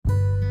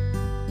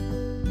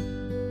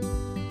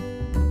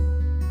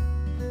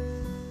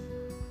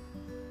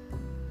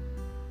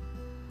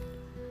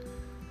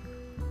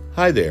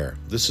Hi there,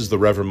 this is the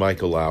Reverend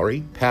Michael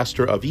Lowry,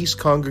 pastor of East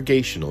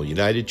Congregational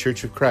United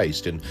Church of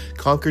Christ in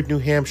Concord, New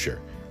Hampshire,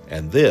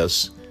 and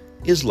this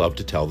is Love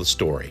to Tell the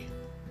Story.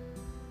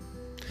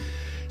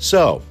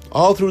 So,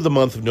 all through the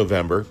month of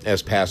November,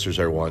 as pastors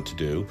are wont to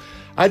do,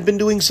 I'd been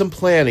doing some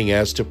planning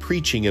as to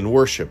preaching and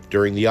worship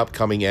during the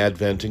upcoming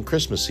Advent and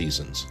Christmas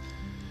seasons.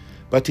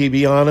 But to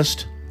be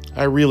honest,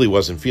 I really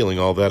wasn't feeling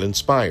all that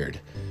inspired.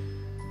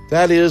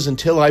 That is,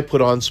 until I put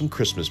on some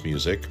Christmas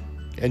music.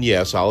 And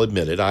yes, I'll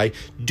admit it, I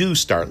do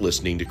start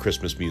listening to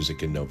Christmas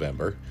music in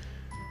November.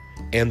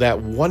 And that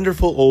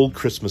wonderful old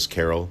Christmas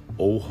carol,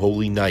 O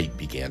Holy Night,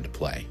 began to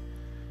play.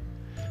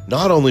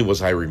 Not only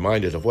was I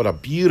reminded of what a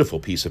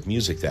beautiful piece of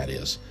music that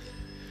is,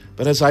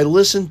 but as I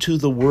listened to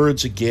the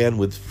words again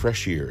with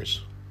fresh ears,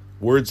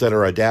 words that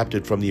are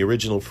adapted from the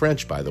original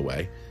French, by the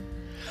way,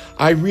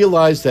 I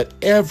realized that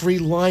every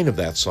line of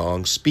that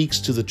song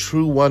speaks to the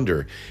true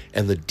wonder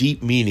and the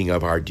deep meaning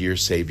of our dear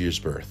Savior's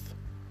birth.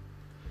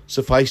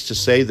 Suffice to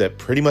say that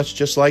pretty much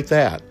just like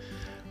that,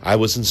 I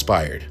was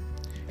inspired,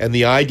 and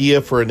the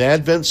idea for an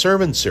Advent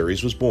sermon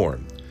series was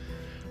born,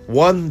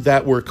 one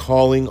that we're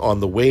calling On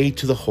the Way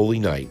to the Holy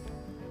Night.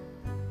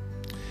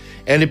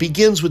 And it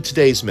begins with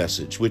today's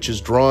message, which is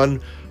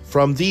drawn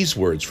from these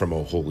words from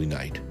O Holy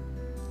Night.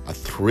 A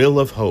thrill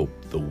of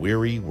hope, the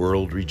weary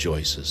world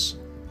rejoices.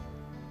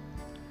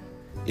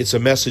 It's a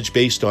message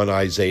based on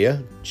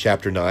Isaiah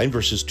chapter 9,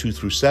 verses 2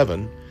 through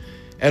 7,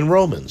 and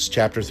Romans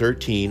chapter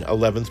 13,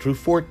 11 through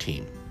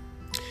 14.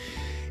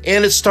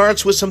 And it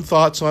starts with some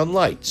thoughts on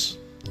lights,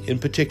 in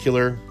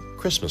particular,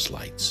 Christmas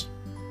lights.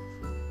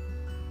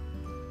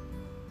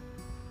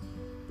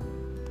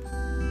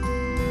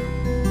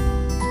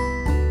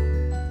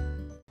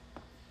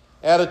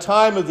 At a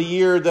time of the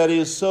year that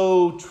is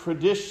so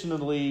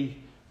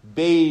traditionally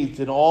bathed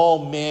in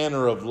all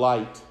manner of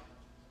light,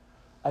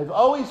 I've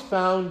always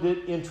found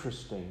it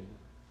interesting,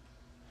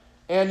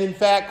 and in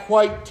fact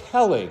quite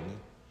telling,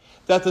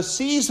 that the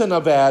season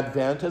of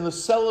Advent and the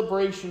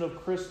celebration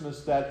of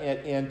Christmas that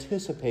it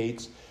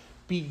anticipates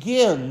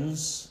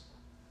begins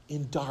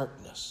in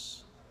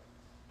darkness.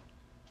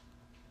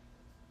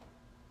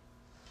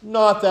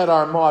 Not that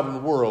our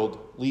modern world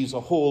leaves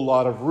a whole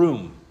lot of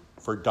room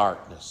for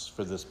darkness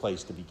for this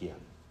place to begin.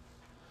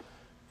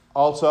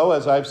 Also,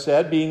 as I've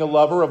said, being a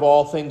lover of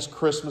all things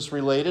Christmas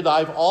related,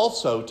 I've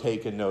also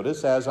taken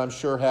notice, as I'm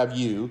sure have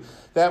you,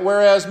 that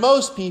whereas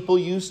most people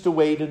used to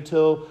wait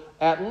until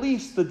at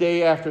least the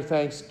day after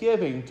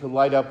Thanksgiving to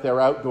light up their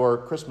outdoor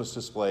Christmas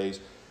displays,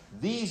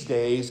 these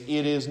days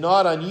it is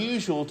not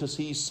unusual to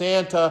see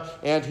Santa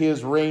and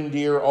his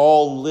reindeer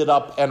all lit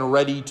up and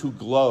ready to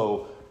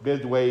glow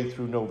midway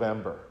through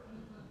November.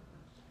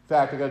 In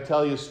fact, I got to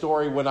tell you a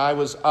story. When I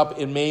was up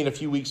in Maine a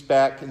few weeks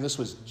back, and this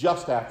was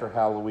just after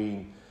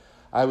Halloween,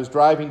 I was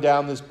driving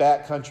down this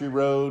backcountry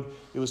road.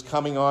 It was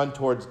coming on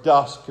towards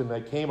dusk, and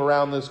I came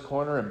around this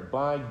corner, and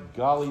by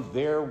golly,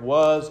 there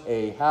was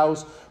a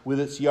house with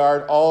its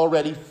yard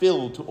already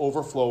filled to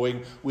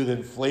overflowing with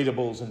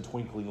inflatables and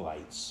twinkling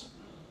lights.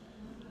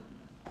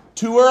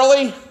 Too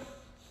early?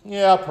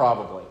 Yeah,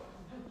 probably.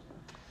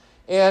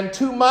 And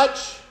too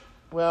much?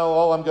 Well,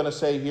 all I'm going to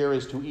say here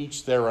is to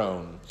each their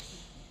own.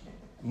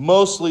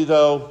 Mostly,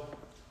 though,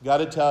 got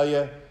to tell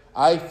you,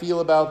 I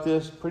feel about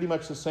this pretty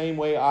much the same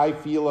way I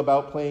feel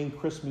about playing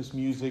Christmas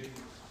music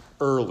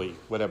early,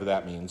 whatever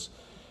that means.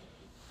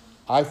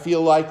 I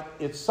feel like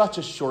it's such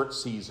a short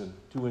season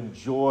to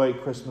enjoy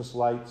Christmas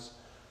lights,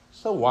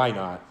 so why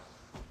not?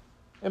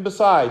 And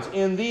besides,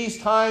 in these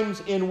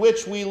times in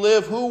which we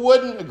live, who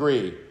wouldn't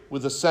agree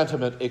with the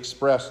sentiment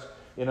expressed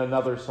in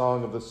another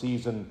song of the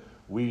season,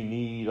 we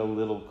need a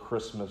little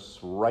Christmas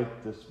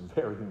right this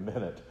very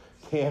minute.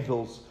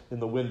 Candles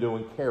in the window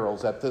and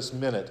carols at this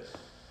minute.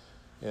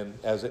 And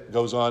as it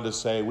goes on to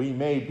say, we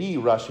may be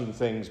rushing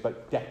things,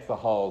 but deck the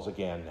halls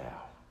again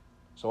now.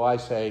 So I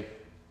say,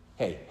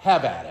 hey,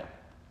 have at it.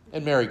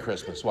 And Merry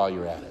Christmas while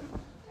you're at it.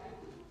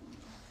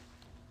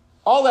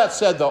 All that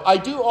said, though, I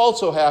do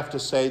also have to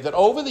say that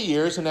over the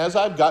years, and as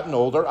I've gotten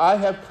older, I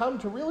have come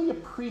to really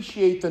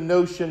appreciate the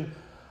notion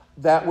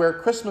that where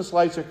Christmas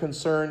lights are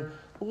concerned,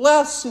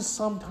 less is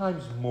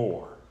sometimes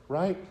more,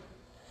 right?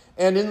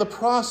 And in the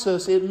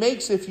process, it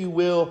makes, if you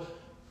will,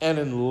 an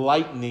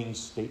enlightening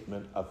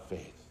statement of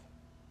faith.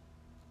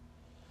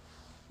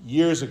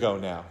 Years ago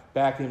now,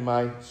 back in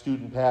my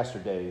student pastor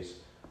days,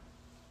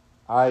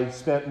 I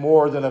spent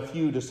more than a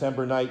few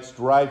December nights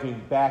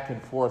driving back and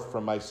forth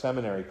from my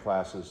seminary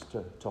classes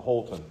to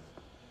Holton.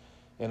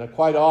 And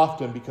quite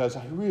often, because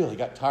I really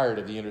got tired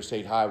of the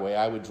interstate highway,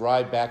 I would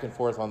drive back and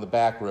forth on the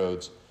back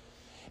roads.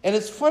 And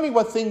it's funny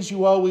what things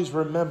you always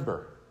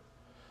remember.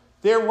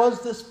 There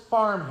was this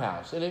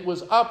farmhouse, and it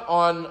was up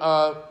on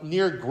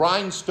near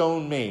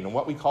Grindstone, Maine, on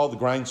what we call the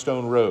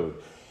Grindstone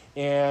Road.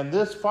 And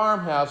this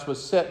farmhouse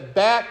was set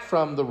back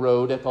from the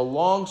road at the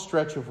long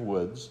stretch of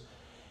woods.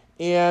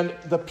 And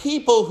the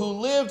people who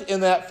lived in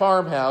that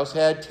farmhouse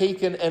had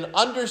taken an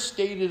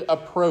understated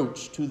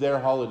approach to their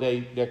holiday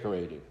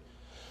decorating.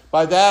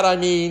 By that I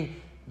mean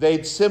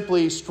they'd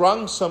simply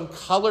strung some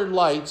colored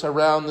lights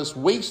around this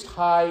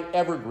waist-high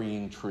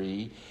evergreen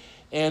tree,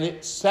 and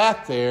it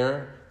sat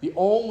there, the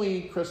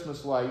only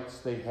Christmas lights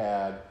they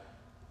had,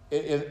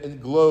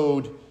 it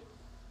glowed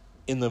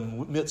in the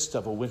midst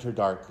of a winter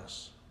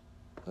darkness.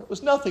 It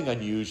was nothing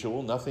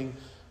unusual, nothing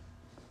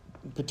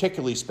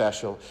particularly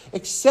special,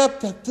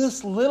 except that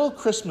this little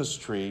Christmas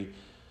tree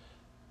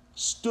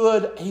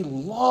stood a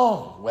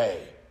long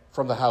way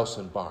from the house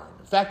and barn.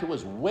 In fact, it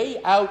was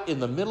way out in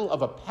the middle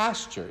of a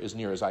pasture, as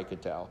near as I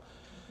could tell.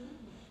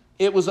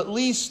 It was, at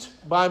least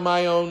by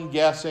my own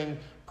guessing,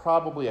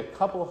 probably a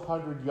couple of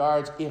 100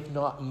 yards, if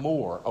not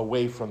more,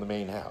 away from the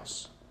main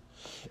house.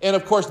 And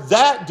of course,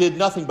 that did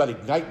nothing but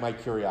ignite my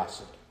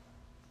curiosity.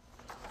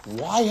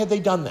 Why had they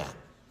done that?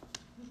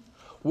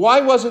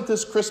 Why wasn't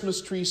this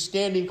Christmas tree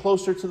standing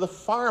closer to the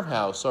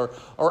farmhouse or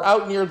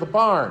out near the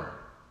barn?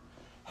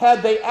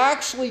 Had they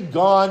actually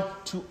gone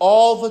to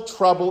all the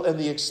trouble and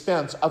the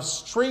expense of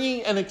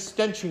stringing an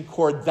extension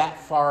cord that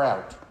far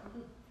out?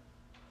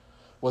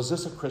 Was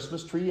this a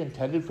Christmas tree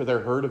intended for their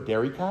herd of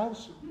dairy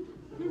cows?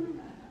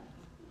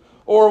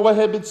 Or what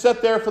had been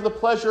set there for the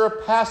pleasure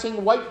of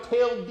passing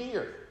white-tailed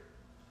deer?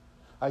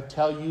 I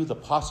tell you, the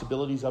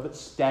possibilities of it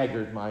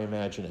staggered my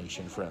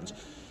imagination, friends.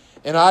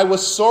 And I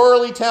was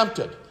sorely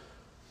tempted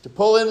to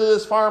pull into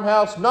this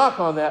farmhouse, knock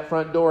on that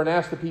front door, and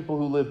ask the people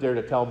who lived there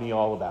to tell me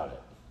all about it.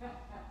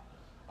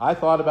 I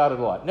thought about it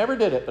a lot. Never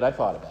did it, but I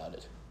thought about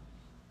it.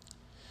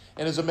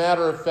 And as a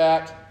matter of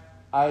fact,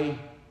 I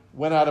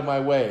went out of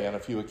my way on a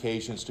few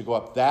occasions to go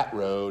up that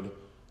road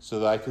so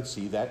that I could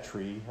see that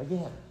tree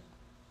again.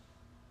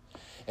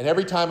 And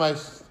every time I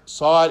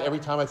saw it, every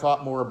time I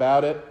thought more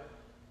about it,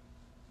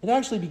 it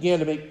actually began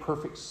to make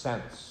perfect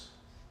sense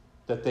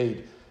that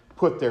they'd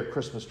put their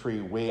Christmas tree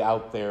way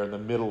out there in the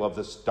middle of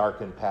this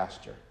darkened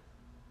pasture.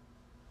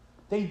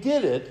 They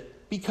did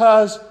it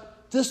because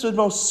this would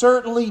most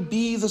certainly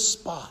be the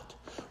spot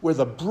where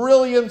the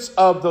brilliance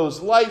of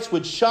those lights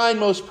would shine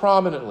most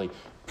prominently,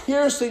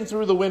 piercing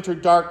through the winter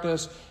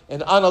darkness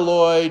and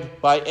unalloyed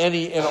by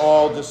any and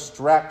all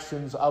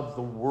distractions of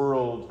the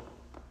world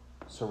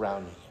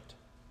surrounding it.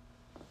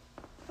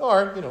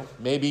 Or,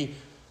 maybe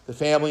the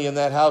family in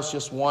that house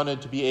just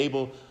wanted to be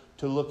able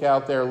to look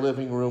out their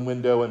living room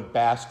window and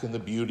bask in the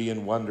beauty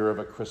and wonder of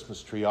a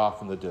Christmas tree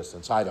off in the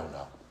distance. I don't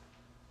know.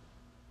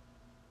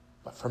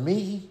 But for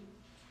me,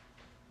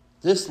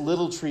 this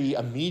little tree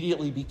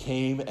immediately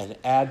became an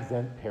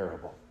Advent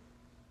parable.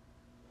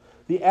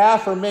 The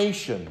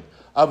affirmation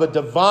of a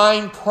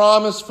divine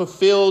promise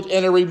fulfilled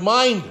and a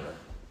reminder,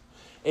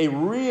 a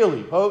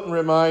really potent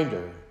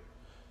reminder,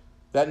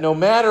 that no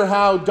matter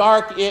how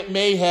dark it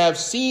may have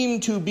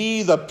seemed to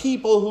be, the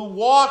people who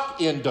walked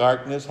in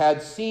darkness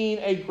had seen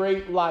a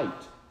great light.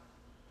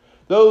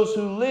 Those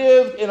who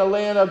lived in a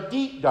land of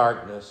deep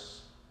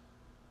darkness,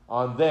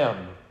 on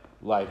them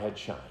light had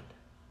shined.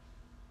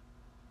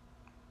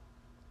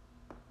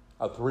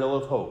 A thrill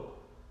of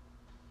hope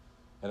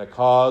and a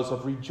cause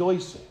of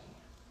rejoicing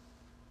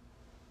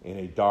in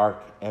a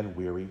dark and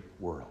weary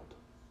world.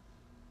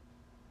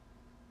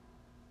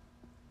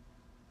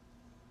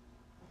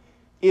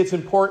 It's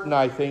important,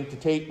 I think, to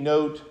take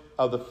note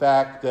of the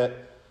fact that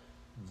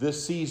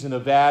this season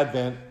of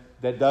Advent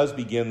that does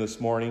begin this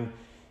morning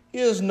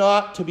is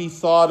not to be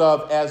thought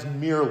of as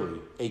merely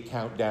a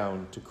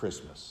countdown to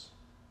Christmas.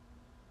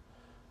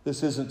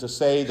 This isn't to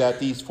say that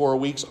these 4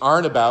 weeks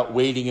aren't about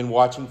waiting and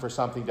watching for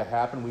something to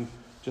happen. We've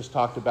just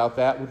talked about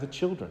that with the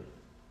children.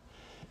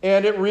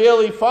 And it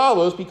really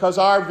follows because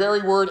our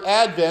very word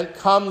Advent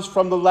comes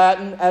from the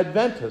Latin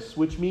adventus,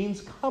 which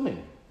means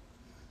coming.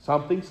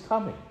 Something's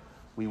coming.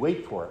 We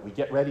wait for it. We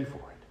get ready for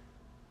it.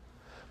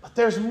 But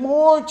there's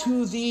more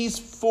to these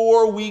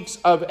 4 weeks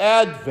of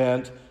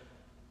Advent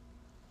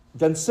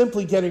than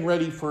simply getting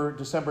ready for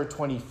December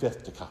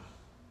 25th to come.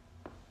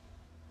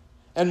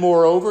 And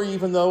moreover,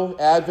 even though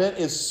Advent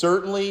is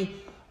certainly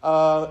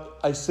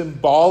a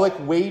symbolic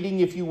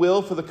waiting, if you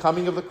will, for the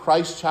coming of the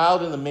Christ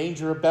child in the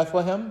manger of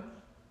Bethlehem,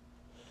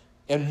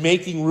 and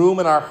making room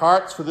in our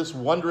hearts for this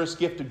wondrous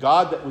gift of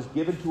God that was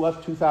given to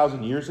us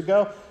 2,000 years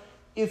ago,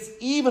 it's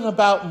even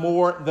about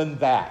more than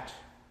that.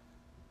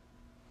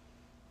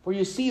 For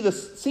you see, the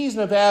season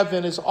of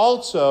Advent is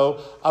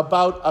also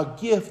about a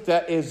gift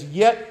that is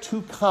yet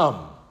to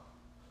come.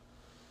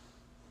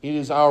 It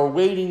is our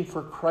waiting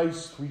for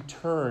Christ's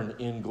return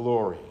in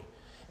glory.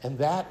 And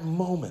that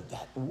moment,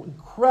 that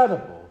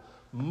incredible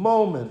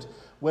moment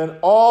when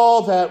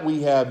all that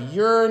we have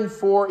yearned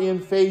for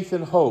in faith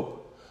and hope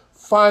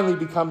finally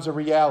becomes a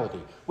reality.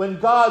 When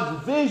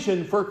God's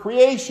vision for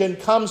creation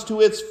comes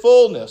to its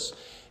fullness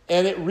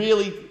and it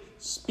really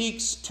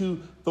speaks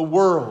to the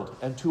world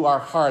and to our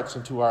hearts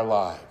and to our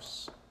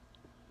lives.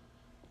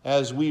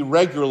 As we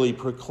regularly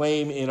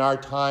proclaim in our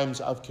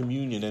times of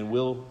communion and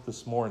will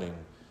this morning,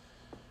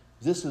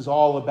 this is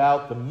all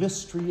about the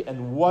mystery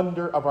and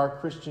wonder of our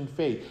Christian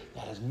faith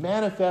that is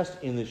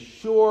manifest in the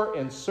sure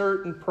and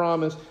certain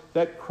promise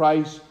that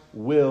Christ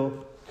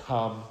will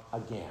come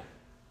again.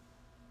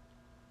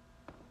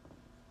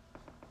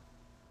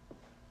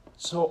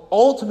 So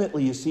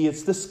ultimately, you see,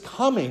 it's this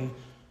coming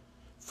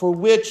for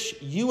which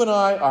you and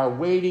I are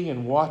waiting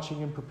and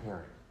watching and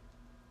preparing.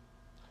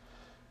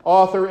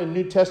 Author and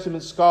New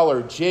Testament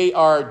scholar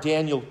J.R.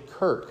 Daniel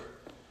Kirk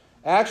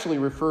actually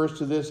refers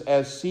to this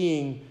as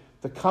seeing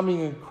the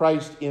coming of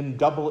Christ in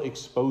double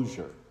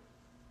exposure.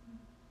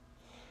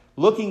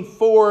 Looking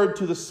forward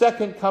to the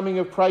second coming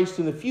of Christ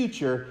in the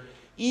future,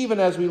 even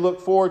as we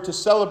look forward to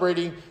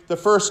celebrating the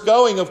first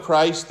going of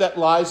Christ that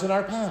lies in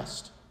our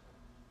past.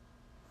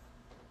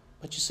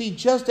 But you see,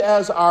 just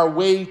as our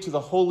way to the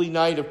holy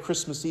night of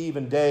Christmas Eve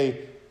and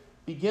day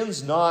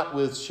begins not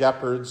with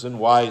shepherds and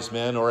wise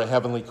men or a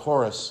heavenly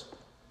chorus,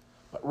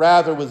 but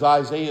rather with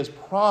Isaiah's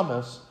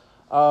promise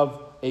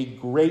of a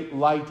great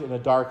light in a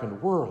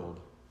darkened world,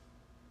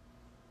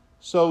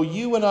 so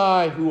you and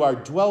I, who are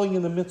dwelling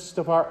in the midst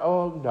of our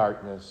own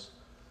darkness,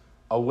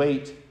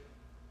 await,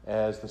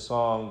 as the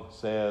song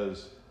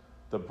says,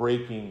 the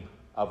breaking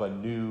of a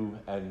new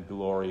and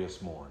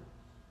glorious morn.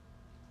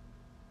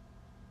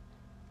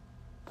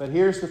 But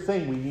here's the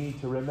thing we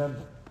need to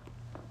remember.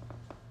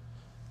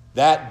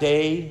 That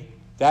day,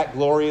 that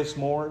glorious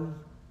morn,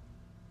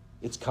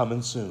 it's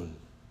coming soon.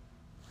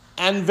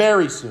 And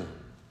very soon.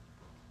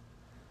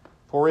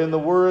 For in the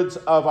words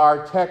of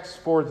our text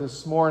for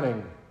this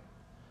morning,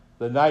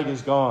 the night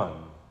is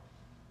gone.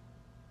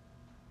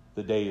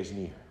 The day is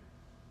near.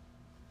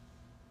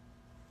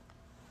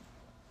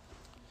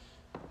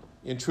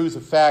 In truth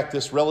of fact,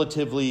 this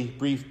relatively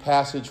brief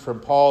passage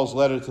from Paul's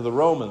letter to the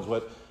Romans,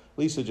 what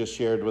Lisa just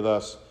shared with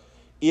us,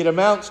 it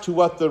amounts to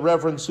what the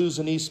Reverend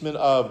Susan Eastman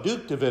of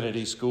Duke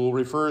Divinity School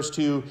refers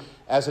to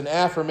as an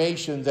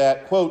affirmation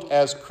that, quote,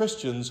 as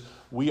Christians,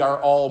 we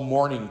are all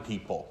morning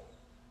people.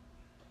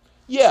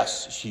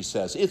 Yes, she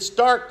says, it's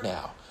dark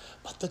now,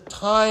 but the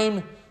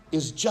time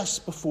is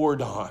just before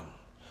dawn.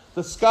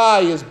 The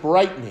sky is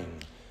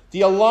brightening.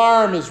 The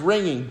alarm is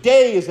ringing.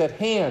 Day is at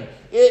hand.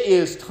 It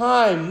is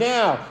time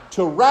now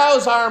to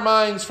rouse our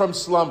minds from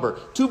slumber,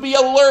 to be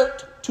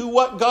alert to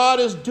what God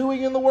is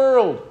doing in the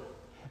world,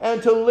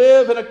 and to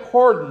live in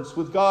accordance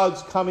with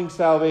God's coming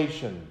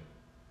salvation.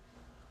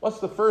 What's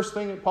the first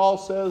thing that Paul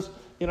says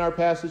in our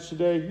passage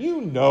today?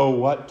 You know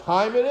what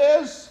time it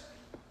is.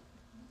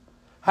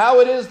 How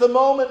it is the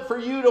moment for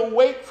you to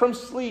wake from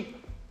sleep.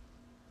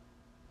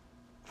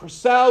 For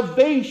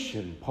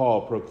salvation,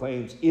 Paul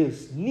proclaims,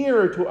 is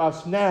nearer to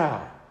us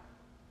now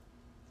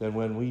than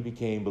when we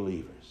became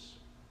believers.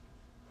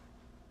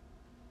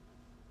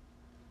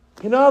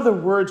 In other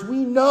words,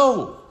 we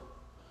know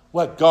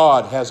what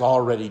God has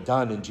already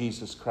done in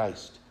Jesus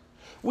Christ.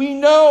 We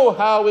know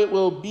how it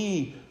will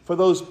be for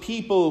those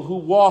people who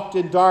walked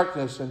in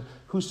darkness and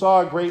who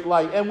saw a great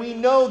light. And we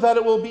know that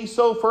it will be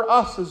so for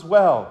us as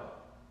well.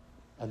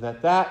 And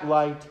that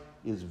light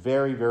is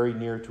very, very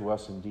near to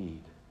us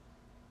indeed.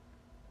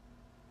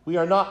 We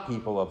are not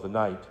people of the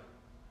night.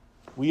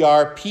 We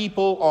are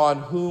people on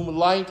whom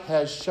light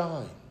has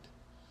shined.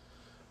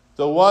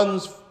 The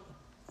ones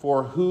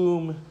for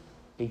whom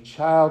a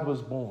child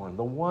was born.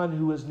 The one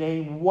who is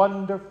named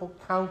Wonderful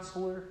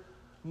Counselor,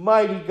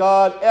 Mighty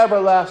God,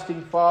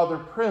 Everlasting Father,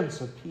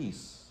 Prince of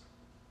Peace.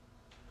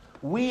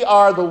 We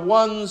are the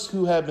ones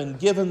who have been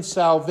given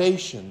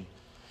salvation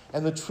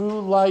and the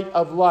true light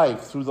of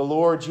life through the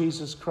Lord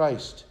Jesus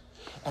Christ.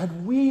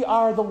 And we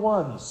are the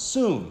ones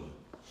soon,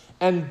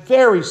 and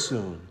very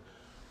soon,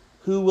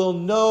 who will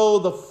know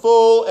the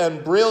full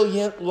and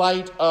brilliant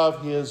light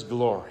of his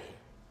glory.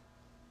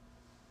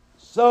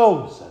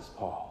 So, says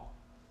Paul,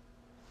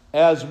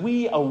 as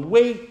we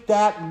await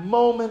that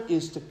moment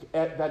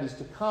that is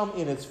to come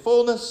in its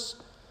fullness,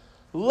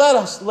 let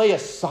us lay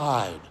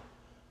aside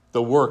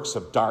the works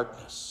of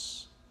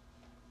darkness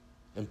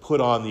and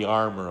put on the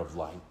armor of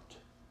light.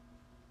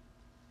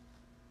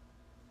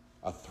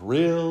 A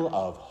thrill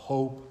of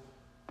hope.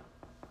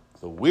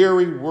 The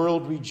weary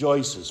world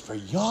rejoices, for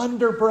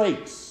yonder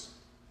breaks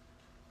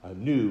a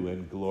new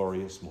and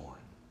glorious morn.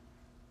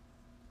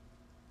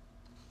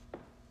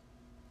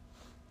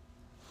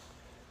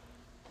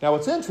 Now,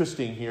 what's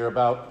interesting here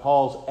about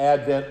Paul's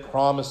Advent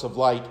promise of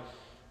light,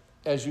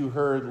 as you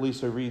heard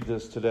Lisa read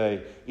this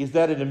today, is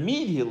that it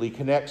immediately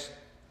connects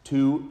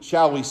to,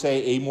 shall we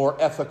say, a more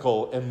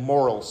ethical and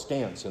moral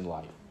stance in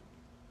life.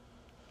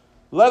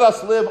 Let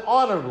us live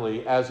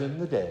honorably as in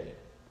the day,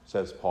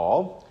 says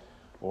Paul,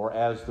 or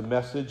as the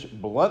Message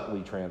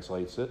bluntly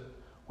translates it,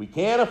 we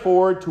can't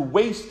afford to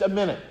waste a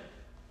minute.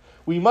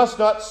 We must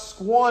not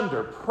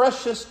squander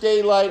precious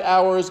daylight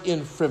hours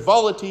in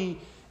frivolity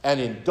and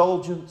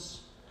indulgence,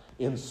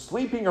 in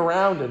sleeping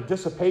around and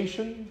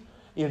dissipation,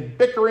 in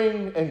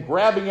bickering and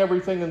grabbing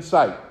everything in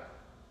sight.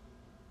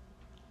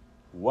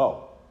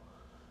 Whoa.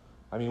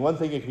 I mean, one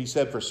thing that can be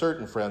said for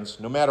certain, friends,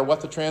 no matter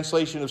what the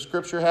translation of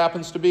Scripture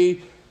happens to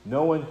be,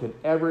 no one can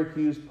ever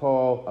accuse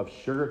Paul of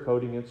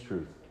sugarcoating its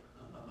truth.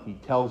 He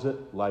tells it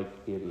like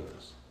it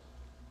is.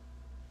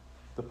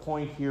 The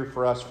point here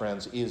for us,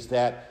 friends, is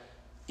that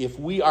if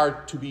we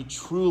are to be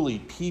truly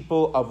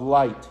people of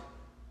light,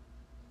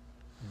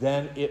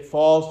 then it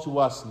falls to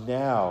us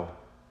now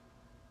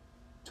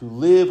to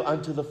live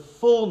unto the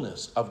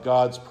fullness of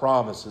God's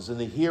promises in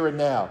the here and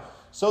now,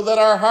 so that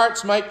our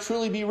hearts might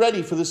truly be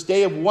ready for this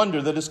day of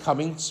wonder that is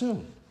coming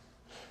soon.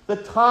 The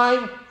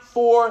time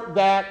for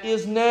that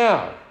is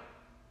now.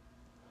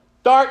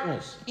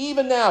 Darkness,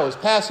 even now, is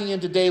passing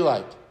into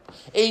daylight.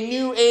 A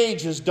new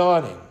age is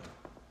dawning.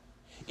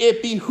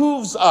 It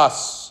behooves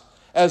us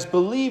as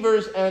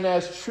believers and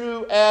as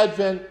true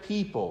Advent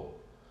people,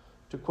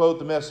 to quote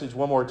the message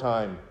one more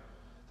time,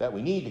 that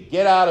we need to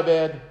get out of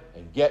bed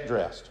and get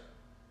dressed.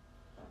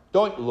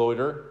 Don't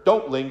loiter.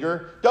 Don't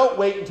linger. Don't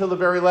wait until the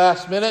very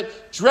last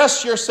minute.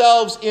 Dress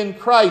yourselves in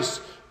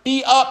Christ.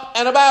 Be up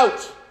and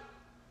about.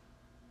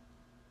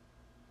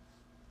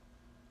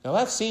 Now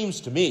that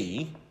seems to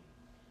me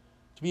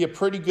to be a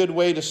pretty good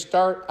way to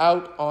start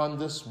out on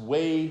this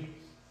way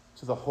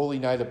to the Holy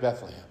Night of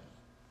Bethlehem.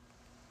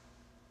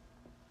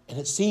 And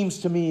it seems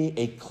to me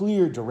a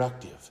clear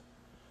directive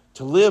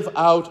to live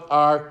out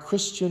our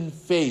Christian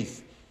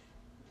faith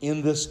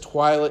in this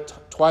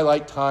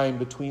twilight time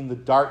between the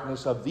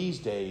darkness of these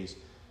days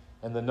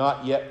and the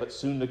not yet but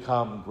soon to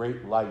come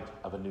great light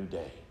of a new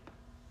day.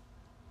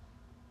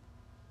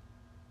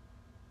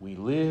 We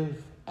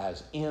live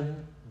as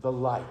in the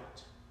light,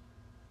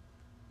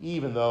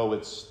 even though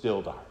it's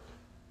still dark.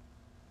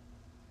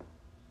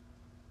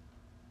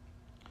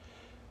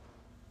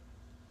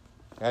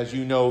 As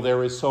you know,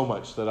 there is so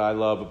much that I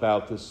love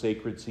about this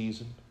sacred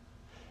season,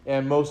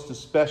 and most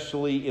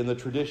especially in the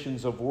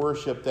traditions of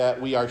worship that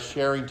we are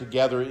sharing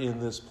together in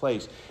this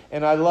place.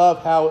 And I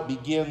love how it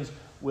begins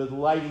with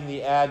lighting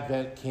the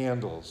Advent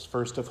candles,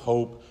 first of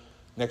hope,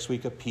 next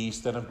week of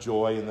peace, then of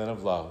joy, and then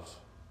of love.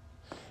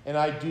 And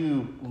I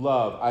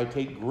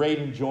take great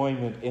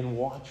enjoyment in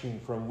watching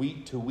from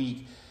week to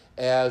week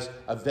as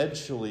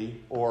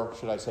eventually, or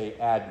should I say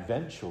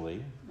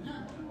adventually,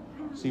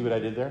 see what I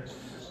did there?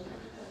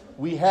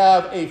 We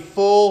have a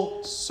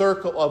full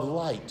circle of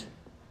light.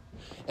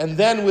 And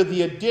then with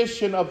the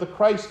addition of the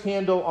Christ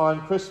candle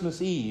on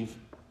Christmas Eve,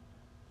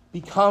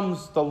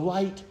 becomes the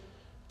light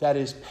that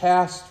is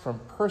passed from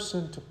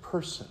person to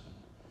person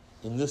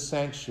in this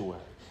sanctuary,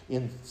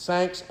 in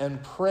thanks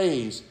and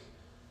praise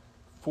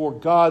for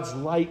God's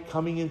light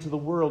coming into the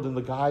world in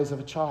the guise of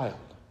a child.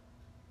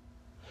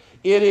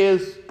 It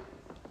is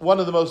one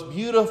of the most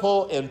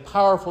beautiful and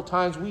powerful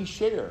times we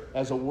share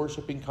as a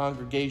worshiping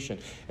congregation.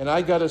 And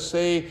I got to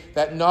say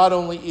that not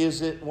only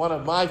is it one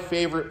of my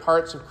favorite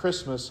parts of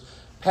Christmas,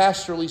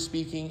 pastorally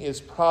speaking,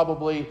 is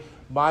probably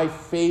my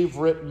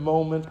favorite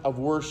moment of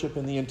worship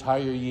in the entire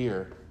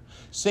year.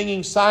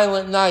 Singing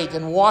Silent Night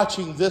and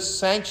watching this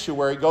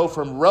sanctuary go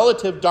from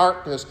relative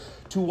darkness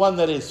to one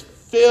that is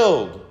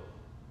filled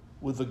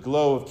with the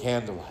glow of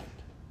candlelight.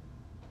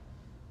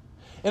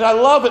 And I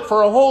love it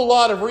for a whole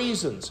lot of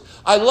reasons.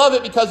 I love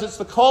it because it's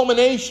the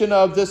culmination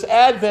of this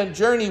Advent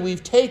journey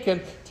we've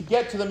taken to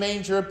get to the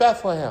manger of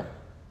Bethlehem.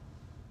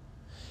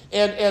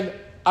 And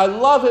I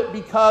love it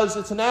because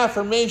it's an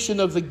affirmation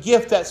of the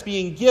gift that's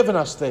being given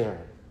us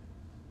there.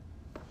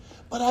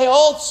 But I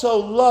also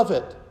love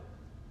it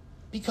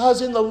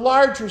because in the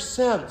larger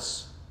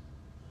sense,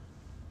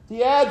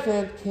 the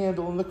Advent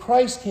candle and the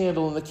Christ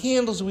candle and the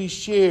candles we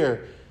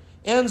share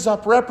ends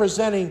up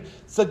representing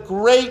the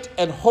great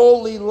and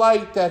holy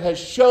light that has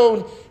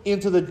shone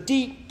into the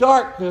deep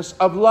darkness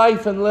of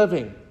life and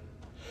living,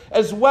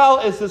 as well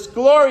as this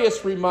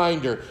glorious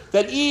reminder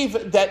that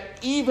even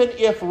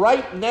if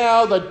right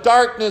now the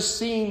darkness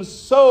seems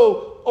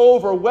so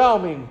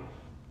overwhelming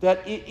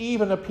that it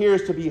even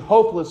appears to be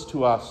hopeless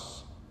to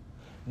us,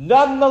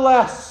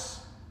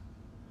 nonetheless,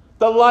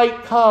 the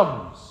light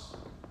comes.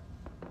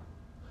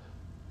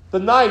 The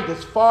night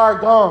is far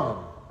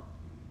gone.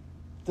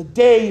 The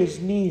day is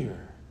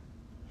near.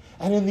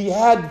 And in the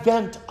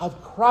advent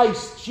of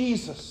Christ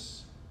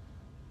Jesus,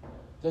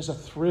 there's a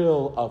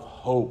thrill of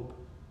hope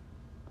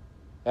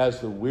as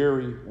the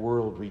weary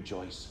world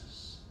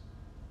rejoices.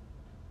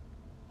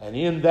 And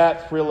in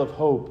that thrill of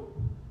hope,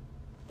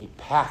 a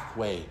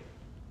pathway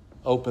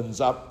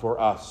opens up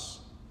for us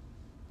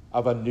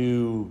of a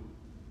new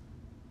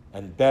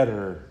and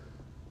better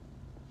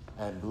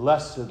and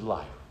blessed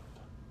life.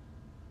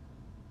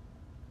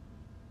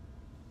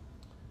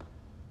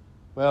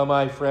 Well,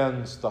 my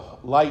friends, the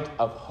light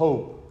of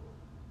hope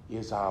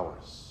is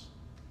ours.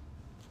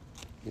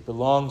 It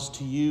belongs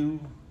to you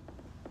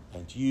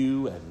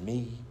and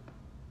me.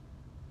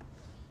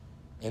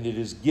 And it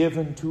is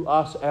given to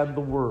us and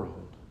the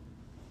world.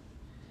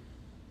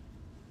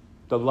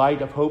 The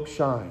light of hope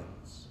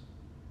shines.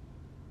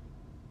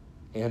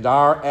 And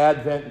our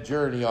Advent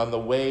journey on the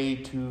way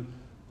to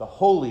the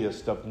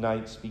holiest of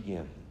nights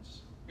begins.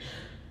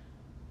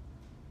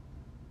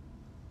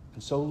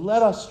 And so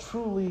let us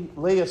truly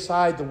lay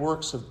aside the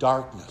works of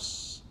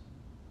darkness.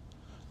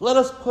 Let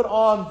us put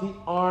on the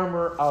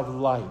armor of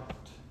light.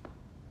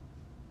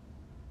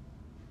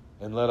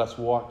 And let us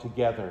walk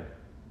together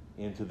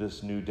into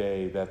this new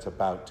day that's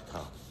about to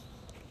come.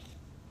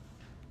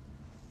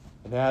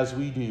 And as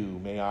we do,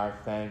 may our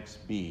thanks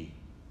be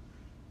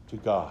to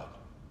God.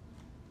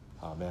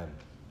 Amen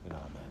and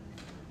amen.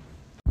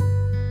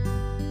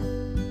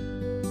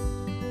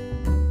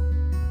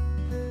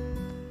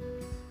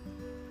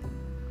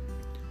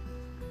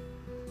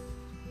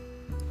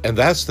 And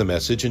that's the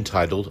message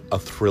entitled A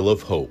Thrill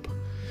of Hope.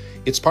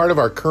 It's part of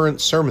our current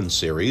sermon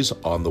series,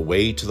 On the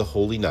Way to the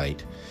Holy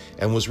Night,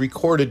 and was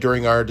recorded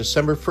during our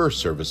December 1st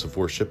service of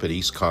worship at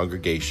East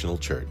Congregational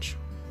Church.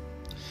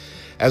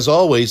 As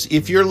always,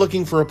 if you're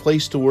looking for a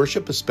place to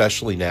worship,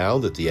 especially now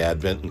that the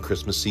Advent and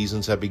Christmas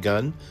seasons have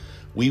begun,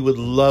 we would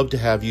love to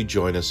have you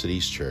join us at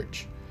East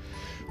Church.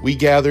 We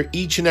gather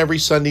each and every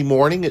Sunday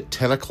morning at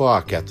 10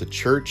 o'clock at the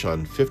church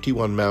on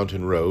 51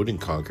 Mountain Road in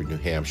Concord, New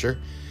Hampshire.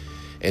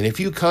 And if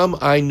you come,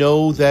 I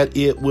know that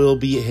it will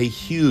be a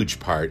huge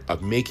part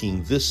of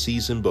making this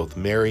season both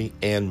merry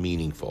and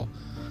meaningful.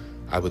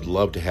 I would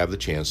love to have the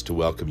chance to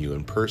welcome you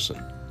in person.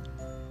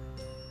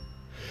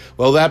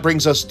 Well, that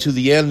brings us to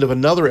the end of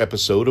another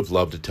episode of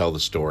Love to Tell the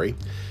Story.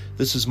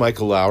 This is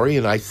Michael Lowry,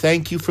 and I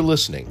thank you for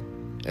listening.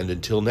 And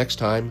until next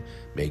time,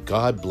 may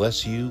God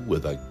bless you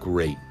with a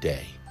great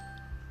day.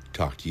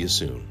 Talk to you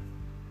soon.